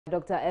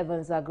Dr.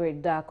 Evans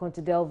agreed going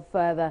to delve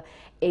further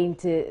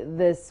into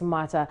this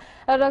matter.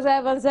 Dr.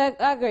 Evans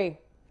agree.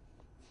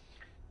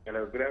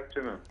 Hello, good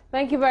afternoon.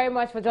 Thank you very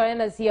much for joining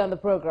us here on the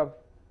program.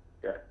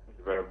 Yeah, thank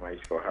you very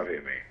much for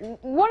having me.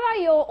 What are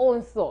your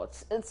own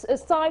thoughts?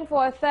 It's time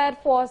for a third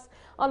force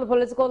on the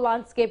political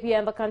landscape here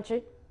in the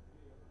country.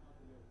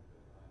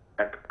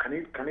 Can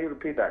you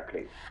repeat that,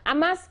 please?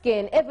 I'm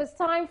asking if it's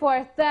time for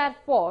a third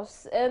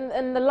force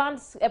in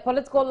the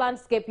political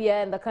landscape here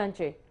in the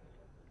country.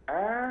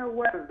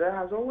 Well, there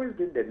has always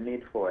been the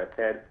need for a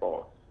third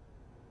force.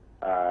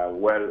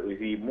 Well,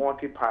 the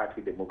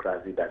multi-party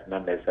democracy does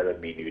not necessarily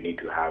mean you need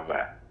to have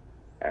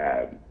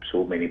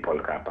so many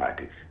political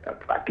parties.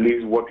 At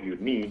least what you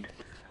need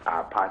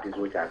are parties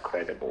which are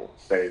credible,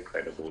 very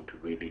credible to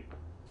really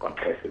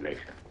contest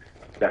elections.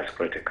 That's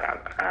critical.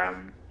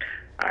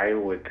 I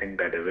would think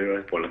that the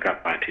various political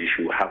parties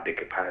should have the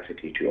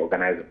capacity to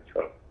organize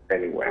themselves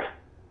very well.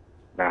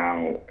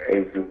 Now,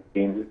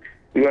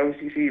 because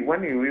you see,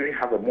 when you really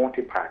have a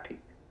multi-party,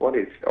 all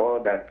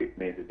that it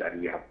means is that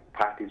we have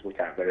parties which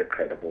are very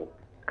credible,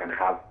 can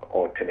have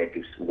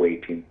alternatives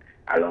waiting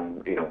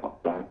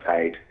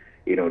alongside,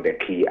 the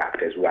key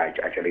actors who are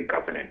actually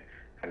governing.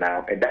 And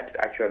now, and that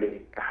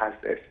actually has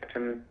a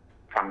certain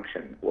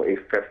function, where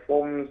it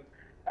performs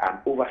an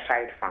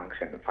oversight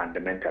function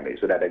fundamentally,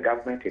 so that the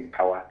government in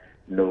power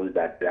knows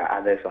that there are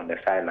others on the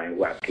sideline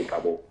who are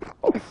capable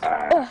of.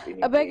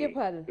 I beg your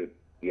pardon.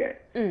 Yeah.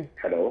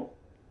 Hello.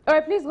 All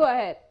right, please go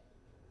ahead.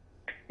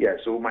 Yeah,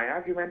 so my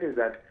argument is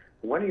that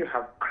when you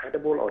have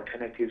credible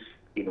alternatives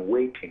in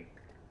waiting,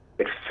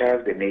 it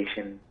serves the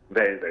nation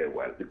very, very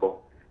well, because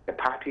the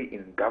party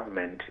in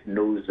government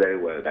knows very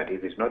well that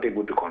if it's not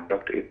able to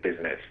conduct its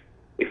business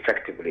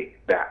effectively,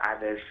 there are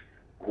others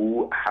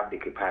who have the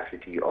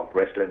capacity of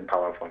wresting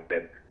power from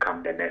them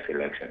come the next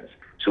elections.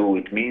 So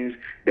it means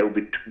there will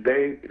be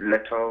very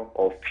little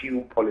or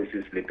few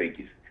policy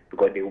slippages,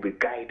 because they will be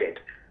guided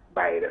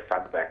by the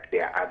fact that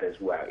there are others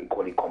who are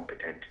equally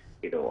competent,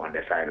 on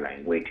the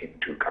sideline waiting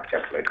to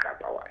capture political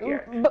power.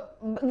 Yeah. But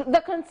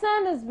the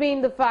concern has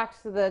been the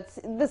fact that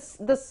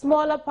the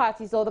smaller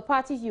parties, or the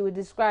parties you would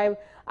describe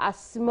as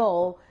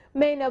small,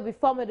 may not be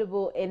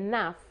formidable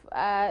enough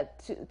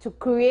to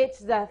create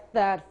that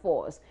third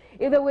force.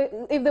 If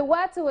they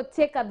were to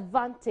take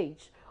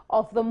advantage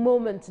of the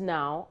moment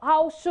now,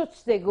 how should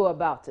they go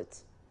about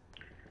it?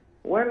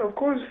 Well, of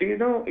course, I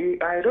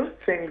don't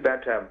think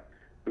that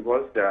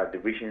because there are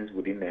divisions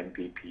within the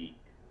NPP,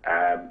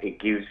 it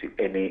gives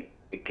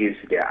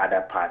the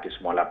other parties,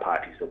 smaller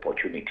parties,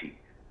 opportunity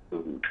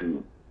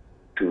to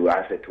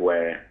as it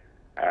were,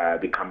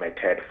 become a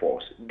third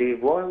force.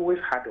 They've always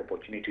had the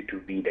opportunity to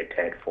be the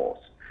third force.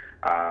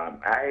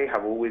 I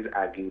have always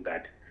argued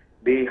that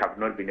they have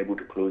not been able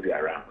to close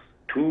their ranks.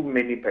 Too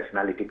many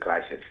personality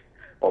clashes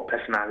or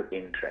personal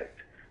interests.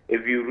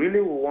 If you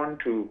really want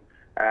to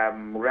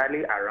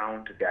rally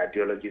around the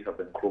ideologies of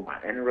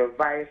Nkrumah and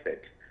revise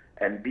it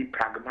and be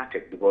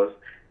pragmatic, because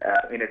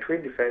in the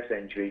 21st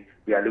century,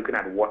 we are looking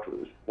at what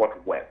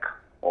works,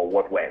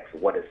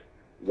 what is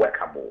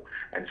workable.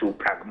 And so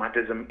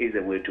pragmatism is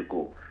the way to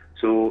go.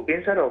 So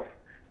instead of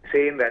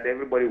saying that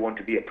everybody wants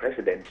to be a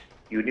president,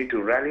 you need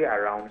to rally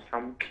around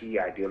some key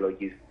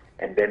ideologies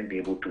and then be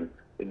able to,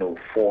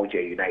 forge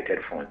a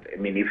united front. I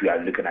mean, if you are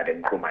looking at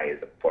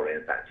Nkrumah, for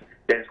instance,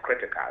 then it's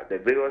critical. The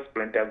various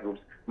splinter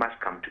groups must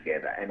come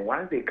together. And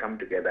once they come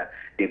together,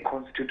 they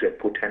constitute a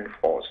potent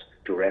force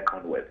to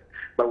reckon with.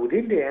 But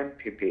within the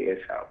NPP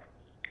itself,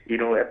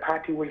 a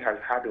party which has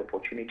had the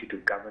opportunity to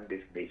govern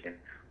this nation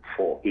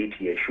for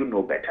 8 years should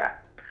know better.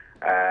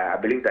 I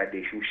believe that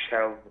they should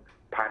shelve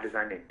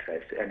partisan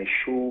interests and a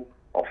show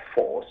of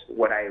force,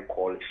 what I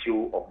call a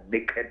show of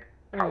naked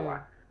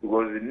power.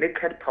 Because the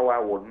naked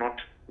power will not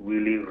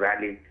really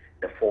rally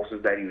the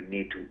forces that you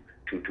need to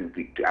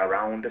be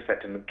around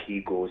certain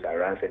key goals,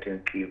 around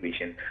certain key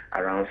vision,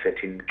 around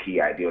certain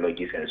key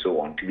ideologies and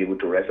so on, to be able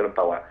to wrestle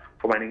power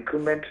from an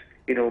incumbent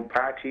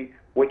party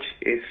which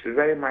is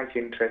very much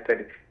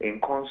interested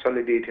in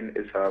consolidating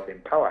itself in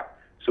power.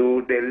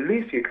 So the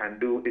least you can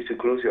do is to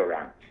close your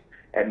ranks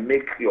and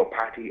make your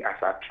party as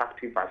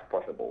attractive as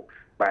possible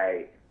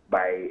by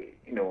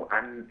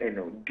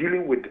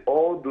dealing with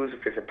all those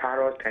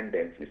vociferous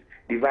tendencies,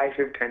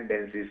 divisive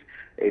tendencies,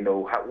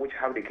 which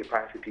have the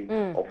capacity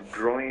of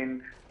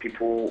drawing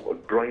people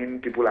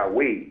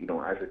away,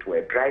 as it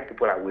were, drive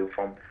people away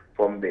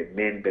from the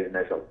main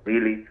business of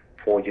really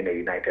forging a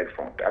united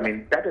front. I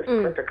mean, that is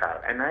critical.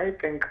 And I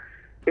think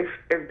if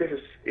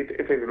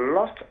it's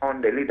lost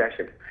on the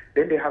leadership,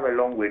 then they have a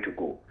long way to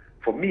go.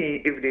 For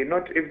me, if the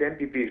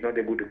NPP is not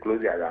able to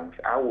close their ranks,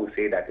 I will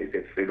say that it's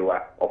a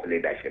failure of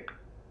leadership.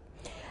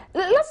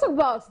 Let's talk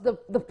about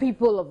the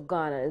people of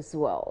Ghana as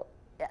well.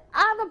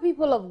 Are the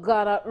people of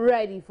Ghana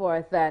ready for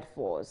a third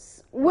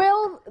force?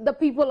 Will the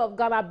people of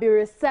Ghana be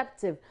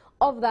receptive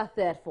of that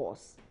third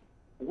force?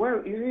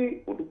 Well, you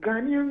see, the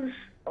Ghanaians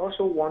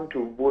also want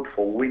to vote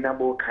for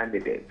winnable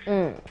candidates.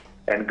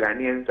 And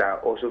Ghanaians are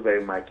also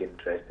very much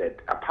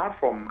interested, apart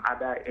from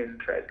other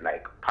interests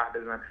like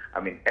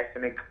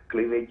ethnic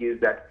cleavages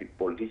that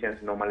politicians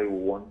normally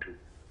want to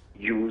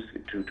use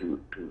to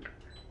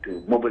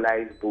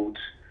mobilize votes,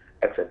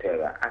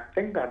 etc. I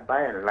think that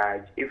by and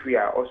large, if we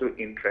are also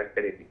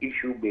interested in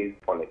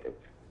issue-based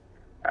politics,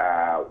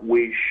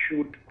 we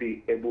should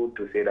be able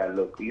to say that,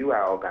 look, you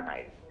are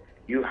organized,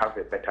 you have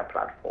a better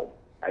platform,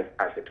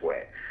 as it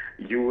were.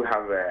 You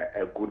have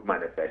a good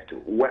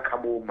manifesto,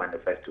 workable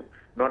manifesto,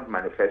 not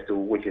manifesto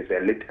which is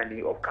a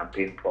litany of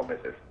campaign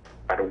promises,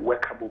 but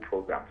workable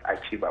programs,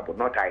 achievable,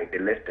 not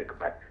idealistic,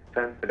 but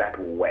things that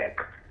will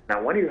work.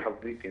 Now, when you have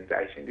these things,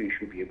 I think you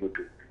should be able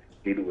to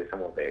deal with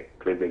some of the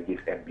cleavages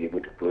and be able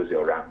to close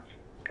your ranks.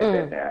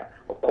 And then,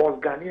 of course,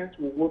 Ghanaians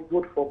will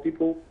vote for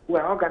people who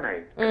are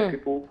organized, and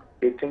people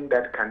they think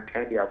that can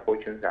turn their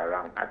fortunes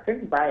around. I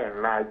think by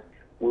and large,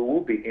 we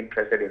will be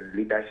interested in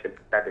leadership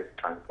that is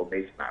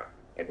transformational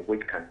and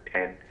which can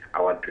turn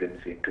our dreams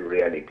into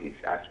realities,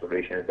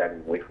 aspirations that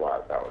we wish for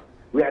ourselves.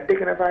 We are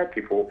dignified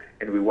people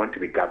and we want to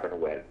be governed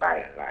well by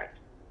and large.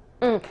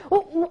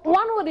 Well,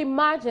 one would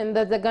imagine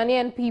that the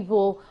Ghanaian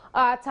people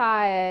are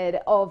tired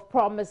of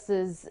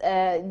promises,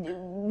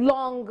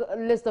 long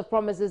list of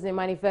promises and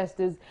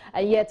manifestos,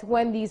 and yet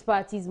when these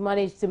parties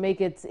manage to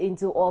make it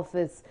into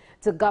office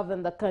to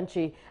govern the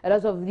country, a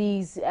lot of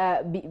these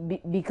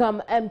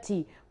become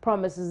empty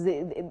promises.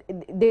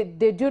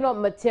 They do not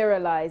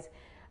materialize.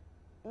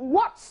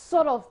 What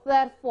sort of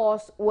third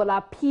force will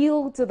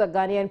appeal to the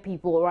Ghanaian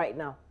people right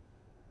now?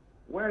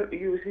 Well,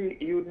 you see,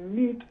 you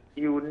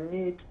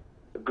need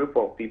a group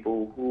of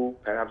people who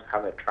perhaps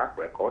have a track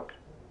record,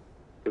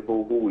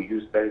 people who will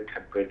use very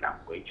temperate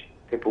language,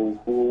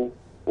 people who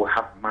will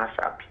have mass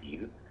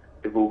appeal,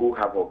 people who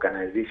have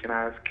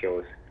organizational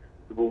skills,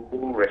 people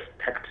who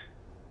respect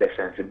the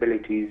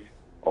sensibilities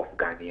of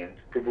Ghanaians,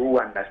 people who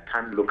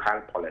understand local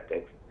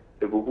politics,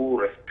 people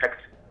who respect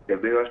the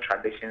various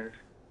traditions,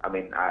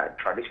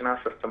 traditional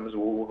systems,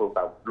 who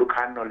have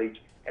local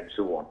knowledge, and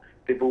so on.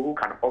 People who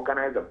can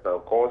organize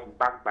themselves, of course,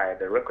 backed by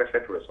the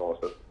requisite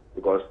resources,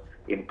 because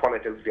in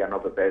politics we are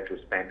not prepared to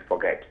spend,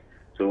 forget.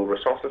 So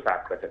resources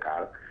are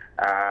critical.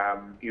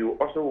 You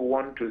also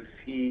want to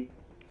see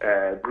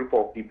a group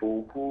of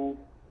people who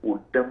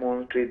will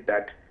demonstrate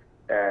that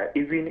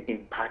even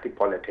in party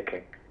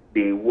politicking,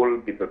 they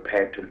will be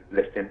prepared to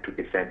listen to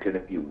dissenting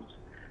views.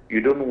 You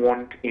don't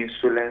want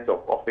insolence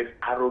of office,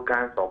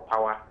 arrogance of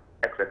power,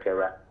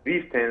 etc.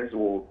 These things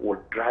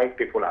will drive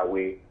people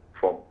away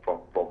from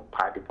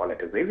party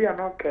politics. If we are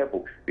not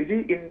careful, you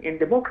see, in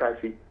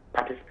democracy,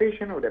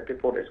 participation of the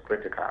people is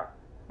critical,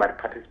 but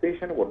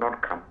participation will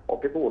not come, or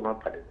people will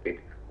not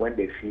participate when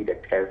they see the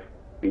turf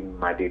being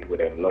muddied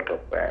with a lot of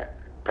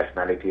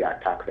personality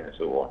attacks and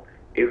so on.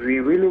 If we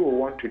really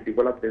want to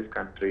develop this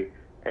country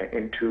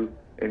into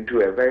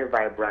a very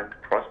vibrant,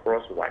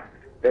 prosperous one,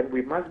 then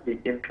we must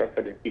be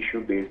interested in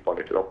issue-based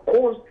politics. Of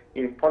course,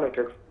 in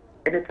politics,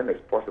 anything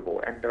is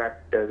possible, and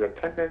there's a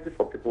tendency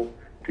for people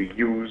to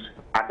use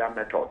other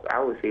methods. I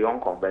would say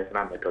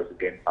unconventional methods to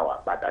gain power,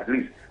 but at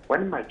least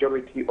when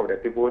majority of the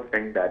people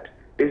think that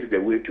this is the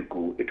way to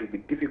go, it will be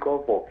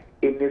difficult for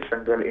any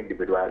single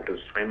individual to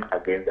swim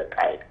against the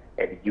tide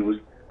and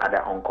use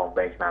other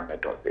unconventional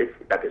methods. If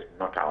that is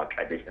not our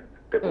tradition,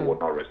 people will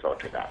not resort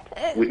to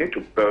that. We need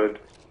to build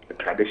a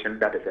tradition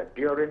that is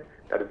enduring,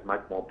 that is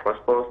much more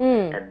prosperous,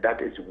 and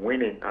that is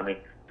winning.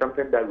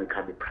 Something that we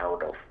can be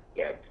proud of.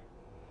 Yes.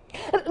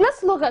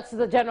 Let's look at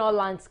the general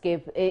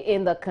landscape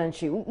in the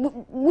country.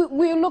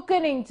 We're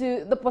looking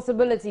into the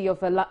possibility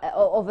of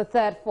a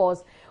third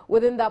force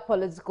within that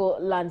political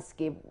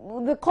landscape.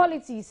 The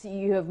qualities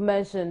you have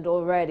mentioned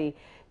already,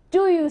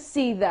 do you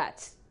see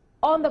that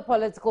on the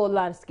political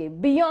landscape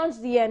beyond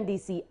the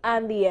NDC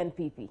and the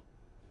NPP?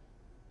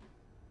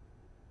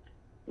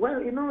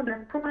 Well,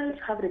 the prominents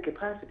have the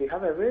capacity,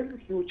 have a very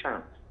huge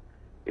chance.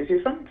 You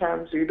see,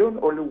 sometimes you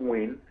don't only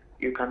win,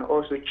 you can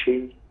also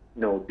change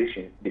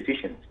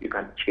decisions. You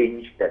can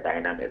change the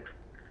dynamics.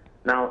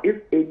 Now,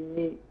 if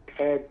any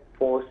third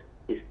force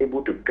is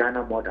able to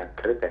garner more than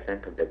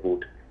 3% of the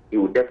vote, it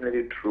will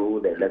definitely throw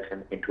the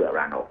election into a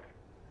runoff.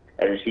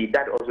 And you see,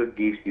 that also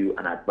gives you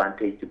an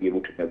advantage to be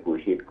able to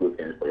negotiate good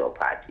things for your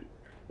party.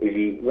 You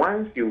see,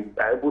 once you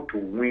are able to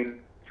win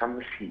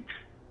some seats,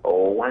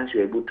 or once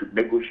you're able to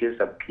negotiate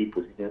some key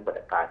positions for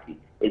the party,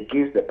 it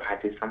gives the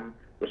party some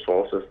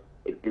resources.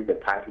 It gives the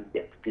party the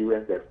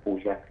experience, the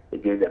exposure.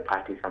 It gives the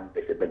party some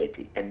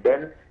visibility. And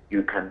then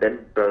you can then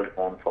build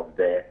on from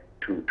there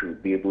to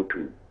be able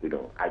to,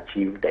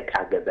 achieve the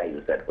target that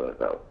you set for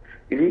yourself.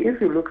 You see,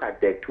 if you look at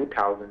the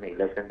 2000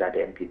 election that the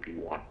NPP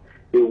won,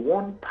 they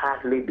won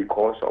partly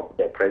because of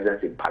their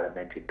presence in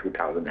Parliament in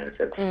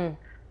 2006.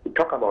 We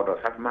talk about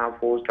Osaf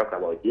Force, talk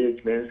about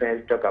J.H.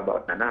 Mensah, talk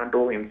about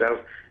Nanado himself,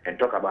 and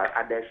talk about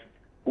others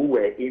who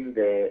were in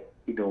there,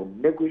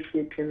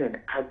 negotiating and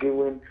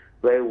arguing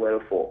very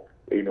well for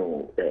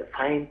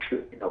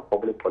fine-tuning of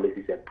public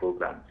policies and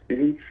programs. You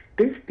see,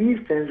 these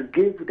things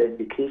give the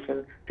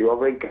indication to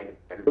every guy,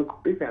 and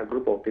look, these are a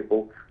group of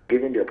people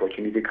given the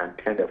opportunity can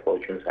turn their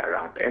fortunes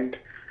around. And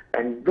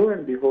And lo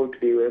and behold,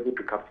 they were able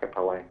to capture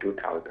power in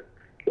 2000.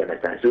 You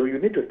understand? So you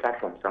need to start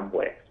from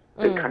somewhere.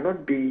 It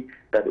cannot be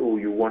that, oh,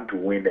 you want to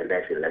win the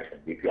next election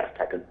if you are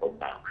starting from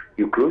now.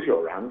 You close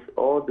your ranks,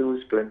 all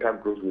those splinter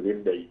groups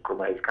within the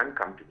Nkrumahs can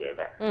come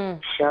together,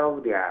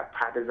 shelve their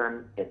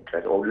partisan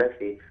interests, or let's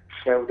say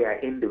shelve their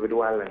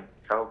individual and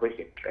selfish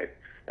interests,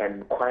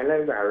 and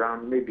coalesce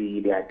around maybe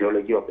the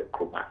ideology of the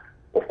Nkrumah,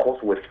 of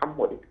course with some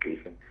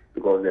modification,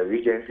 because the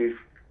regencies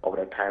of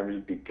the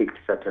times depict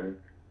certain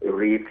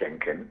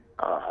rethinking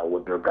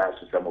with regards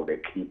to some of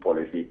the key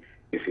policy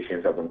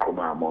decisions of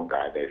Nkrumah, among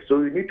others.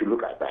 So you need to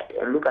look at that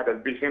and look at the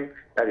vision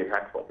that it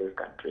had for this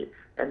country,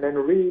 and then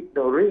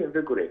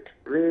reinvigorate,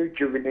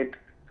 rejuvenate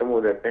some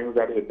of the things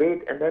that he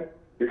did, and then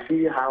you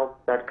see how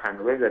that can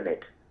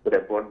resonate with the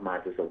broad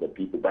masses of the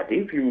people. But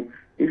if you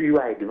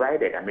are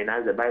divided, I mean,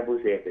 as the Bible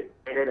says,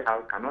 a divided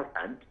house cannot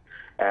stand.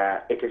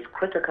 It is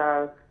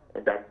critical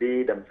that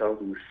they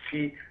themselves will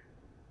see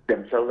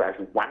themselves as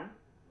one,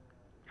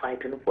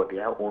 fighting for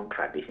their own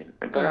tradition,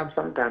 and perhaps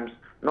sometimes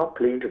not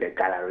playing to the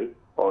gallery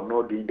or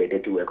not doing the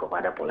dirty work of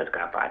other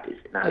political parties.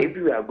 Now, if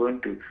you are a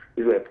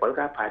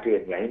political party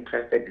and you are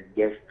interested in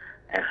just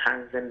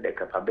enhancing the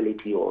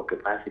capability or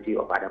capacity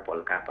of other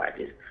political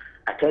parties,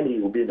 I tell you,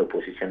 you will be in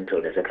opposition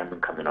to the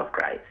second coming of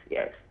Christ.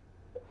 Yes.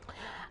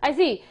 I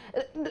see.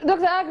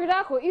 Dr.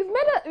 Agridako, you've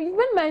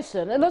made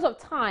mention a lot of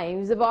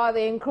times about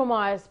the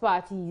Nkrumah's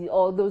party,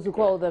 or those who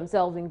call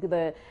themselves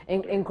the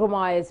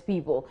Nkrumah's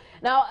people.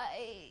 Now,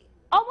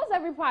 almost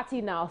every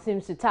party now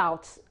seems to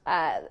tout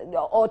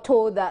or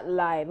toe that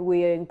line.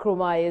 We are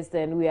Nkrumahs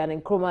and we are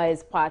an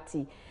Nkrumahs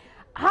party.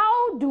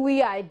 How do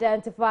we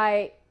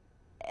identify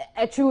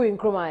a true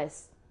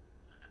Nkrumahs?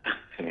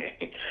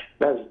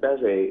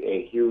 That's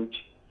a huge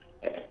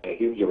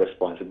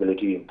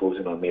responsibility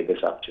imposing on me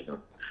this afternoon.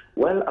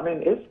 Well, I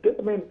mean,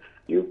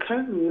 you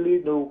can't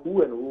really know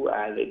who and who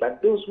are they,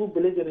 but those who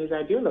believe in his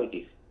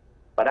ideologies.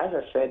 But as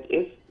I said,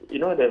 if the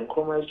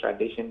Nkrumah's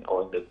tradition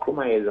or the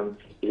Nkrumahism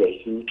is a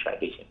huge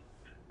tradition.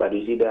 But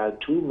you see, there are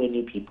too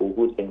many people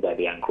who think that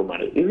they are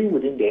Nkrumahs. Even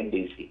within the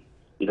NDC,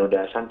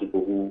 there are some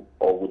people who,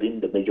 or within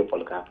the major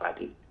political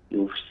parties,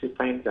 you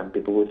find some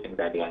people who think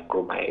that they are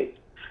Nkrumahs.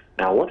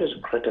 Now, what is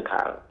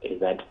critical is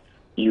that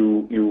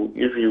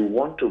if you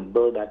want to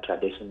build that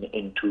tradition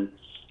into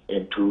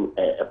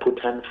a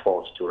potent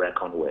force to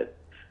reckon with,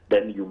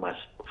 then you must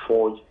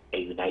forge a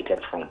united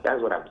front.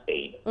 That's what I'm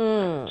saying.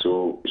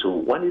 So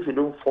if you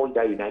don't forge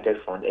that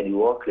united front and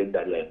you all claim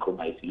that you are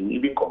Nkrumahs, you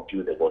even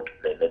confuse about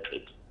the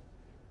electorate.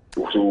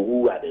 So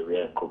who are the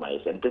real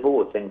Nkrumahs? And people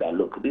will think that,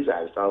 look, these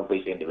are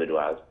selfish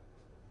individuals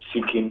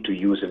seeking to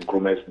use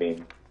Nkrumah's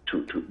name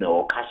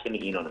or cashing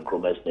in on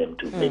Nkrumah's name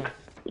to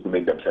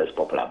make themselves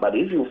popular. But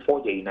if you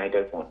forge a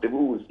united front,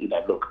 people will see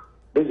that, look,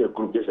 this is a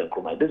group, this is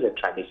Nkrumah, this is a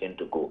tradition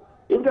to go.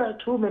 If there are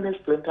too many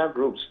splinter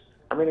groups,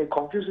 I mean, it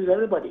confuses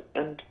everybody.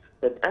 And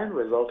the end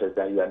result is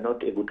that you are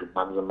not able to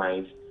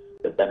maximize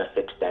the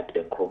benefit that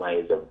the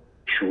Nkrumahism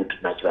should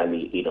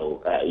naturally,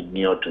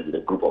 inure to the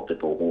group of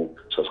people who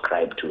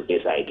subscribe to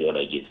his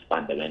ideologies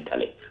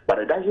fundamentally. But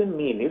it doesn't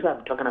mean, if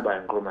I'm talking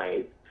about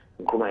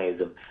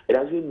Nkrumahism, it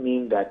doesn't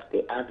mean that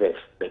the others,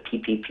 the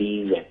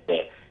PPPs and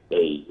the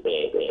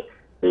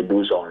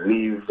those on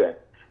leave and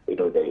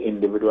the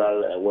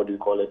individual,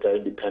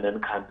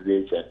 independent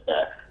candidates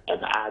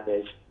and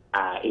others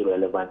are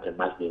irrelevant and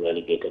must be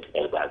relegated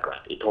to the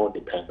background. It all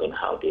depends on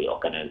how they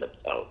organize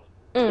themselves,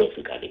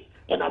 basically,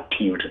 and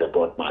appeal to the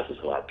broad masses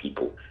of our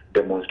people,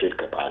 demonstrate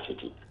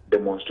capacity,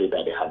 demonstrate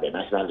that they have the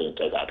national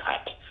interest at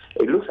heart.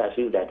 It looks as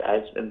if that,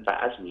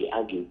 as we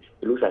argue,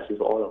 it looks as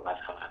if all of us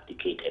have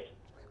abdicated.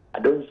 I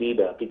don't see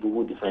the people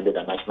who defended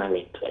the national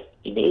interest.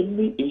 In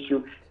any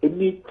issue,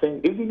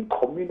 anything, even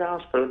communal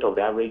spirit of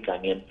the average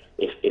Ghanaian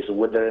is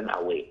withering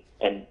away.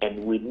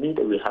 And we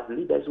have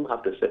leaders who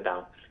have to sit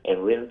down and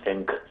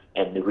rethink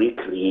and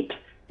recreate,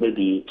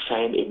 maybe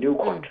sign a new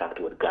contract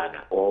with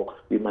Ghana, or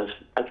we must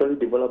actually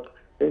develop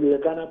maybe a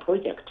Ghana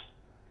project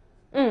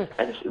and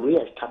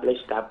re-establish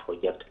that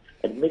project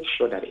and make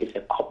sure that it's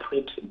a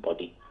corporate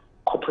body,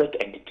 corporate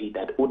entity,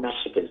 that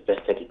ownership is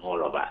vested in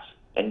all of us.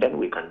 And then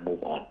we can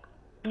move on.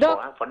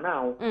 For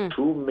now,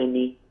 too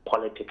many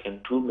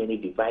politicians, too many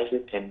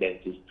divisive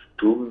tendencies,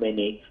 too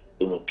many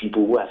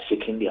people who are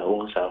seeking their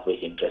own selfish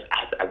interest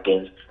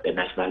against the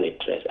national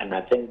interest. And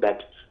I think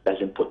that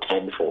doesn't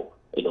portend for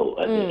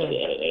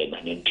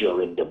an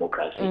enduring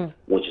democracy,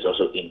 which is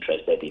also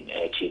interested in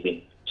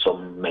achieving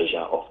some measure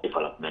of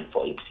development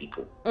for its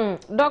people.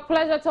 Doc,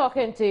 pleasure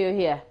talking to you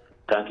here.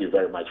 Thank you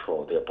very much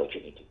for the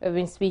opportunity. We've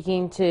been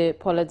speaking to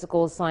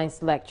political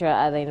science lecturer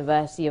at the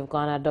University of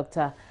Ghana,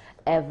 Dr.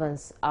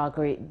 Evans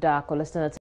Agridako. Listener